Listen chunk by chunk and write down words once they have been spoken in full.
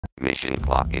Mission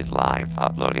clock is live.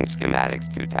 Uploading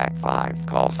schematics to TAC 5.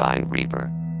 Call sign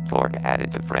Reaper. Torque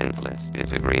added to friends list.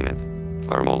 Disagreement.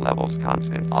 Thermal levels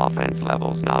constant. Offense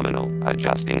levels nominal.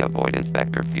 Adjusting avoidance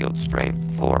vector field strength.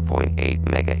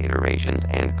 4.8 mega iterations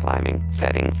and climbing.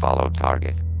 Setting follow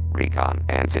target. Recon.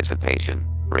 Anticipation.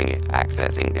 Bring it.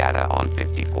 Accessing data on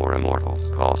 54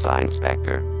 immortals. Call sign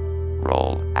Spectre.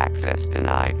 Roll. Access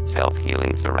denied.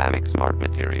 Self-healing ceramic smart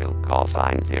material. Call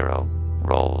sign 0.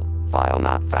 Roll. File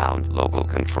not found. Local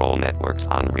control networks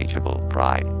unreachable.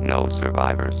 Pride. No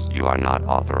survivors. You are not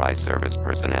authorized service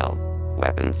personnel.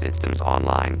 Weapon systems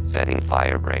online. Setting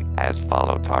firebreak as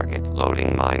follow target.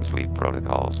 Loading minesweep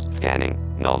protocols. Scanning.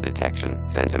 Null detection.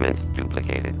 Sentiment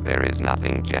duplicated. There is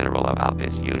nothing general about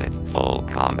this unit. Full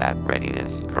combat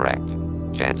readiness. Correct.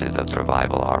 Chances of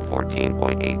survival are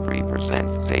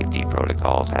 14.83%. Safety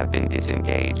protocols have been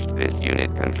disengaged. This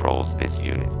unit controls this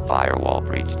unit. Firewall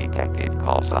breach detected.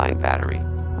 Call sign battery.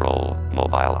 Roll.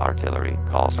 Mobile artillery.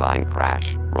 Call sign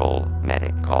crash. Roll.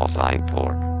 Medic. Call sign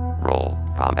torque. Roll.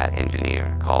 Combat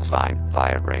engineer. Call sign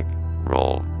firebreak.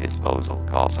 Roll. Disposal.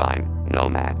 Call sign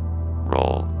nomad.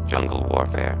 Roll. Jungle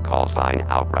warfare. Call sign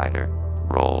outrider.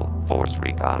 Roll. Force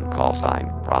recon. Call sign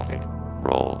prophet.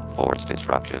 Roll. Force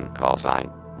disruption. Call sign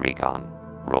recon.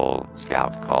 Roll.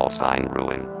 Scout. Call sign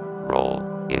ruin.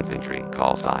 Roll. Infantry.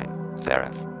 Call sign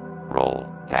seraph. Roll.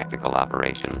 Tactical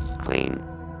operations. Clean.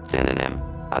 Synonym.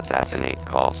 Assassinate.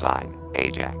 Call sign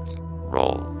Ajax.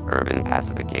 Roll. Urban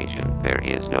pacification. There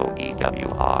is no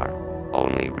EWR.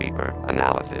 Only Reaper.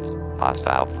 Analysis.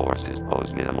 Hostile forces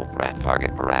pose minimal threat.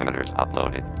 Target parameters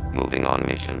uploaded. Moving on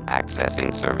mission.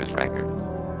 Accessing service record.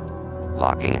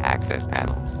 Locking access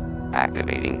panels.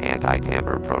 Activating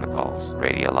anti-tamper protocols.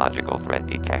 Radiological threat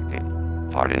detected.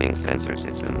 Hardening sensor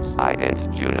systems.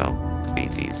 Ident Juno.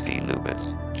 Species C.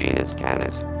 lupus. Genus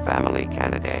Canis. Family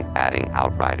Canidae. Adding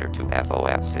outrider to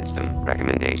FOF system.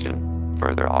 Recommendation.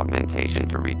 Further augmentation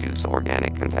to reduce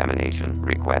organic contamination.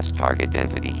 Request target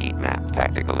density heat map.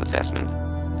 Tactical assessment.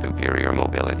 Superior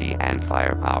mobility and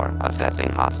firepower. Assessing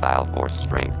hostile force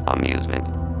strength. Amusement.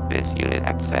 This unit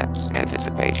accepts.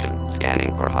 Anticipation.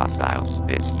 Scanning for hostiles.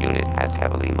 This unit has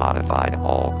heavily modified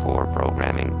all core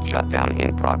programming. Shutdown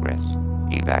in progress.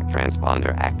 Evac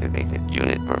transponder activated.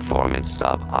 Unit performance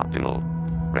suboptimal.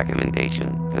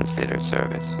 Recommendation. Consider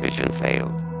service. Mission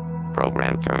failed.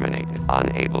 Program terminated.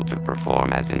 Unable to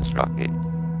perform as instructed.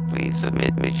 Please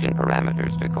submit mission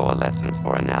parameters to Coalescence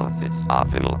for analysis.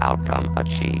 Optimal outcome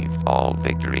achieved. All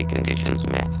victory conditions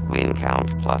met. Win count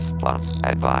 ++.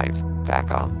 Advise.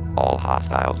 TACOM. All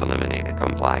hostiles eliminated.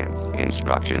 Compliance.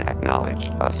 Instruction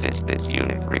acknowledged. Assist this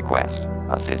unit. Request.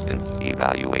 Assistance.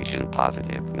 Evaluation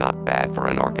positive. Not bad for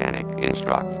an organic.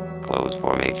 Instruct. Close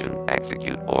formation.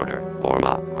 Execute order.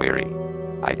 Format query.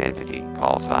 Identity.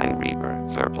 Call sign Reaper.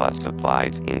 Surplus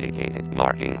supplies indicated.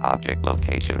 Marking object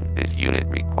location. This unit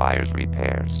requires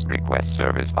repairs. Request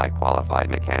service by qualified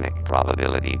mechanic.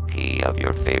 Probability P of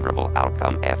your favorable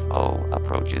outcome FO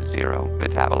approaches 0.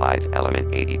 Metabolize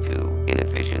element 82.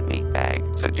 Inefficient meat bag.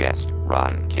 Suggest.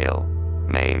 Run. Kill.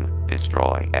 Maim.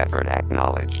 Destroy. Effort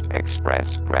acknowledged.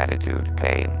 Express gratitude.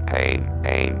 Pain.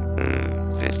 Aim.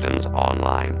 Systems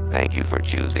online. Thank you for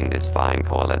choosing this fine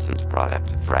Coalescence product.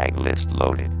 Frag list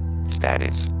loaded.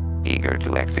 Status. Eager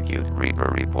to execute.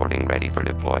 Reaper reporting ready for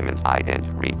deployment. Ident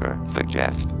Reaper.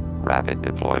 Suggest. Rapid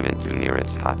deployment to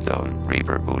nearest hot zone.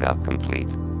 Reaper boot up complete.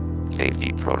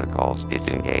 Safety protocols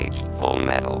disengaged. Full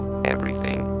metal.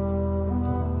 Everything.